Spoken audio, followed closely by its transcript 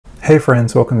Hey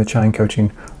friends, welcome to Chine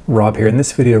Coaching. Rob here. In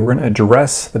this video, we're going to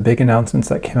address the big announcements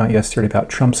that came out yesterday about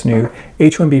Trump's new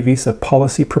H1B Visa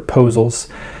policy proposals.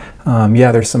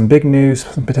 There's some big news,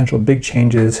 some potential big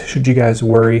changes. Should you guys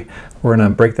worry? We're going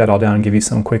to break that all down and give you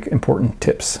some quick important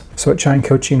tips. So at Chine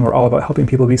Coaching, we're all about helping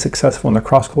people be successful in their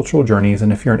cross-cultural journeys,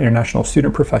 and if you're an international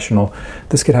student professional,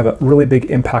 this could have a really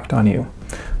big impact on you.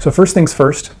 So first things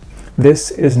first,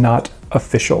 this is not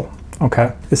official.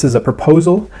 Okay, this is a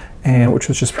proposal, and which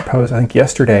was just proposed, I think,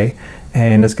 yesterday,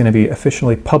 and is going to be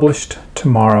officially published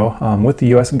tomorrow with the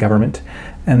U.S. government,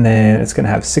 and then it's going to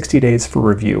have 60 days for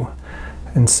review.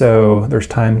 And so there's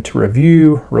time to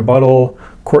review, rebuttal,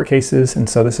 court cases, and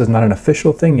so this is not an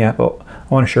official thing yet, but I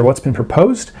want to share what's been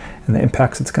proposed and the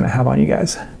impacts it's going to have on you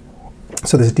guys.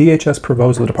 So this DHS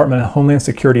proposal, the Department of Homeland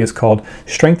Security, is called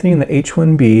Strengthening the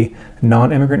H1B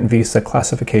Non-Immigrant Visa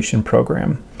Classification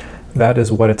Program. That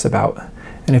is what it's about.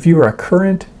 And if you are a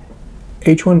current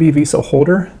H1B visa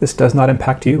holder, this does not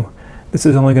impact you. This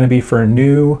is only going to be for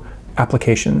new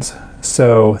applications.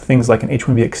 So things like an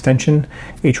H1B extension,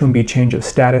 H1B change of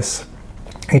status,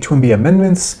 H1B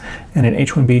amendments, and an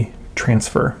H1B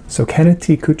transfer. So Kenneth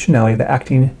T. Cuccinelli, the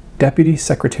acting Deputy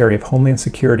Secretary of Homeland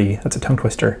Security, that's a tongue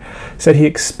twister, said he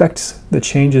expects the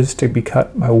changes to be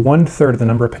cut by 1/3 of the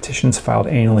number of petitions filed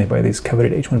annually by these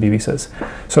coveted H1B visas.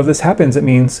 So if this happens, it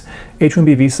means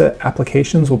H1B visa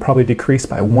applications will probably decrease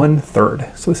by 1/3.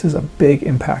 So this is a big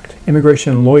impact.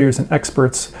 Immigration lawyers and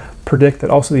experts predict that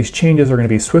also these changes are going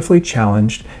to be swiftly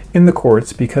challenged in the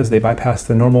courts because they bypass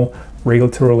the normal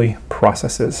regulatory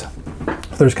processes.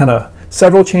 There's kind of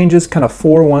several changes, kind of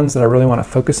 4 ones that I really want to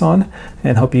focus on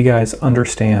and help you guys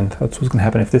understand that's what's going to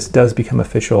happen if this does become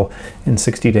official in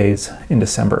 60 days in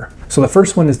December. So the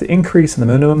first one is the increase in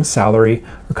the minimum salary,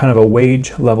 or kind of a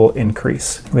wage level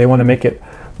increase. They want to make it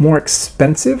more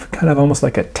expensive, kind of almost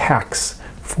like a tax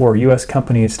for U.S.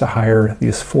 companies to hire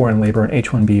these foreign labor and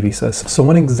H1B visas. So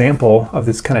one example of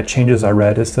this kind of changes I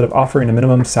read, instead of offering a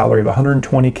minimum salary of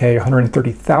 $120K or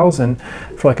 $130,000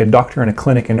 for like a doctor in a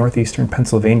clinic in northeastern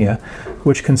Pennsylvania,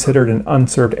 which considered an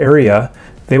unserved area,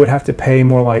 they would have to pay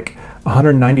more like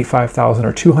 $195,000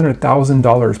 or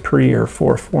 $200,000 per year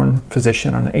for a foreign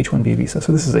physician on an H1B visa.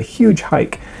 So this is a huge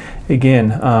hike.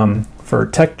 Again, for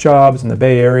tech jobs in the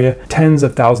Bay Area, tens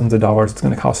of thousands of dollars it's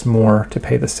going to cost more to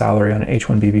pay the salary on an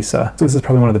H1B visa. So this is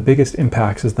probably one of the biggest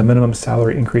impacts, is the minimum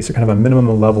salary increase, or kind of a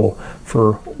minimum level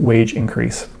for wage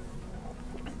increase.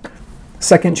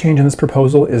 Second change in this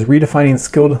proposal is redefining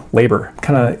skilled labor.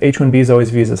 Kind of H1B is always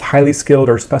viewed as highly skilled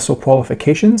or special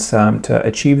qualifications to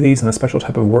achieve these in the special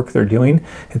type of work they're doing.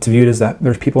 It's viewed as that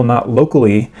there's people not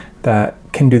locally that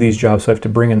can do these jobs, so I have to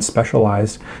bring in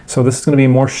specialized. So this is going to be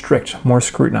more strict, more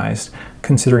scrutinized,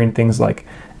 considering things like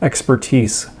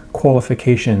expertise,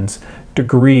 qualifications,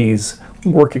 degrees,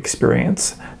 work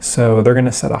experience. So they're going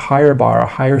to set a higher bar, a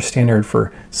higher standard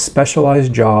for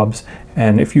specialized jobs,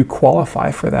 and if you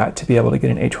qualify for that, to be able to get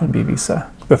an H1B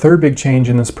visa. The third big change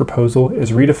in this proposal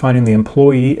is redefining the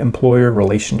employee-employer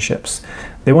relationships.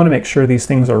 They want to make sure these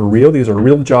things are real. These are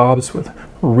real jobs with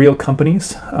real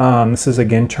companies. This is,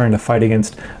 again, trying to fight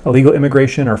against illegal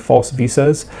immigration or false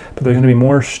visas, but there's going to be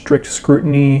more strict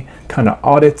scrutiny, kind of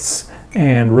audits,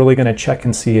 and really going to check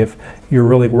and see if you're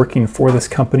really working for this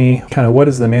company. Kind of what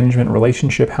is the management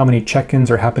relationship? How many check-ins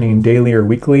are happening daily or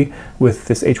weekly with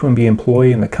this H1B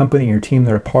employee and the company, your team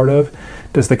they're a part of?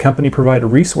 Does the company provide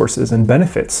resources and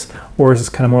benefits, or is this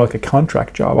kind of more like a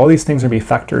contract job? All these things are going to be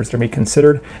factors that are going to be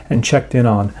considered and checked in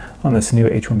on this new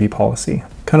H1B policy.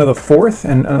 Kind of the fourth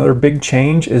and another big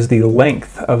change is the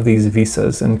length of these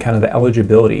visas and kind of the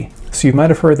eligibility. So you might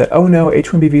have heard that, oh no,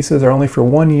 H1B visas are only for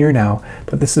 1 year now,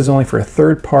 but this is only for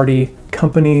third-party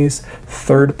companies,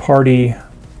 third-party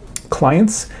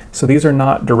clients. So these are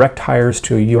not direct hires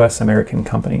to US American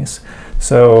companies.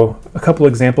 So a couple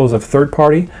examples of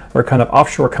third-party are kind of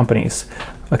offshore companies.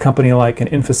 A company like an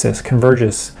Infosys,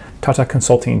 Convergys, Tata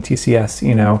Consulting, TCS,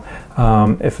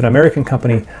 if an American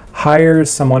company hires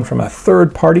someone from a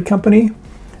third-party company,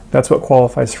 that's what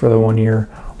qualifies for the 1 year.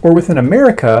 Or within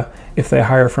America, if they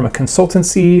hire from a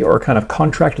consultancy or kind of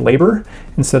contract labor,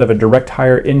 instead of a direct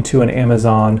hire into an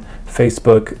Amazon,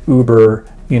 Facebook, Uber,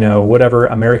 whatever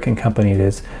American company it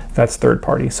is, that's third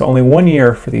party. So only 1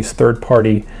 year for these third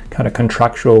party kind of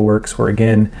contractual works where,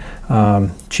 again,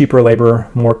 cheaper labor,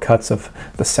 more cuts of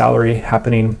the salary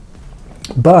happening.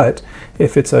 But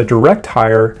if it's a direct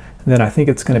hire, then I think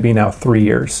it's going to be now 3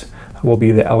 years will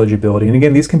be the eligibility. And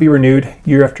again, these can be renewed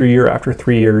year after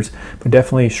 3 years, but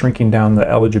definitely shrinking down the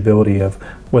eligibility of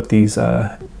what these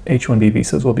H1B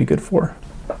visas will be good for.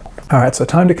 All right, so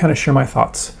time to kind of share my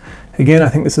thoughts. Again, I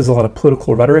think this is a lot of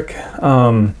political rhetoric.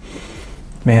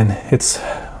 Man, it's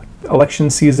election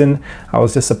season. I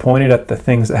was disappointed at the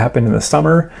things that happened in the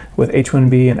summer with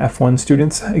H1B and F1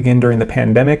 students, again during the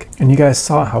pandemic. And you guys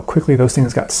saw how quickly those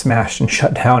things got smashed and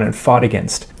shut down and fought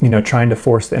against, you know, trying to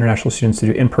force the international students to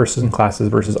do in-person classes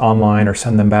versus online or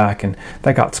send them back. And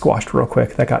that got squashed real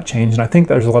quick. That got changed. And I think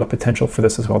there's a lot of potential for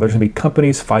this as well. There's going to be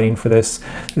companies fighting for this.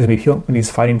 There's going to be companies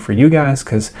fighting for you guys,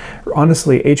 because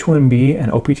honestly, H1B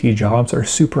and OPT jobs are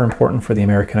super important for the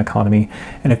American economy.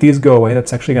 And if these go away,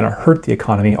 that's actually going to hurt the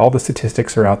economy. All the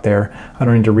statistics are out there. I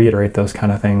don't need to reiterate those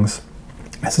kind of things.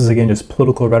 This is, again, just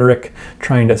political rhetoric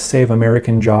trying to save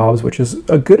American jobs, which is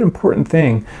a good, important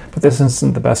thing, but this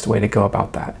isn't the best way to go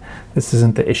about that. This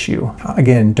isn't the issue.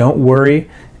 Again, don't worry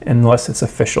unless it's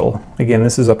official. Again,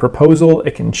 this is a proposal.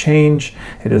 It can change.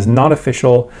 It is not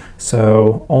official,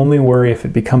 so only worry if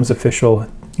it becomes official,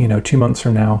 you know, 2 months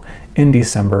from now in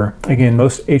December. Again,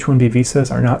 most H1B visas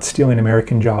are not stealing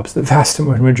American jobs. The vast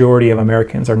majority of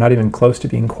Americans are not even close to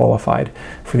being qualified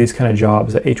for these kind of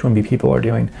jobs that H1B people are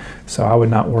doing. So I would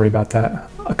not worry about that.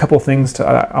 A couple things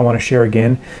I want to share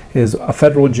again is a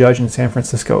federal judge in San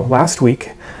Francisco last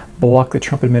week blocked the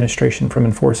Trump administration from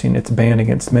enforcing its ban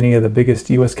against many of the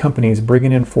biggest U.S. companies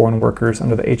bringing in foreign workers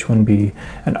under the H1B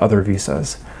and other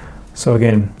visas. So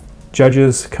again,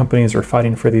 judges, companies are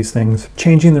fighting for these things.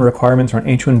 Changing the requirements on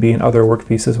H1B and other work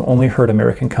visas will only hurt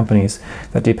American companies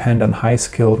that depend on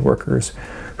high-skilled workers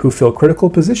who fill critical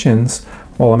positions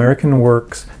while American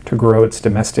works to grow its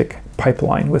domestic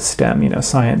pipeline with STEM, you know,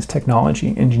 science,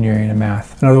 technology, engineering, and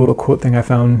math. Another little quote thing I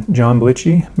found, John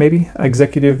Blicci, maybe,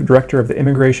 Executive Director of the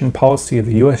Immigration Policy of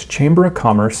the U.S. Chamber of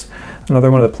Commerce,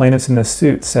 another one of the plaintiffs in this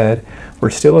suit, said,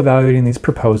 "We're still evaluating these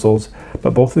proposals,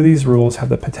 but both of these rules have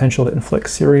the potential to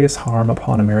inflict serious harm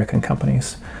upon American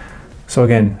companies." So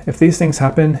again, if these things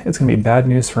happen, it's going to be bad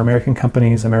news for American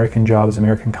companies, American jobs,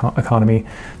 American economy.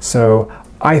 So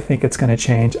I think it's going to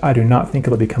change. I do not think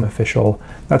it'll become official.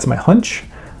 That's my hunch,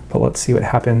 but let's see what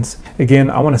happens.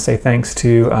 Again, I want to say thanks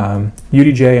to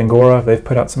UDJ and Gora. They've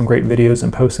put out some great videos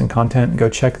and posts and content. Go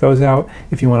check those out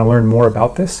if you want to learn more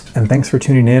about this. And thanks for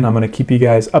tuning in. I'm going to keep you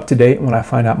guys up to date when I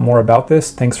find out more about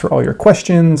this. Thanks for all your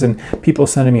questions and people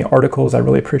sending me articles. I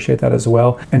really appreciate that as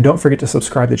well. And don't forget to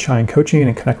subscribe to Chine Coaching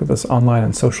and connect with us online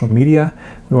on social media.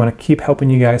 We want to keep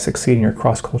helping you guys succeed in your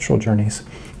cross-cultural journeys.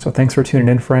 So thanks for tuning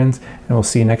in, friends, and we'll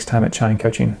see you next time at Chine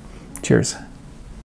Coaching. Cheers.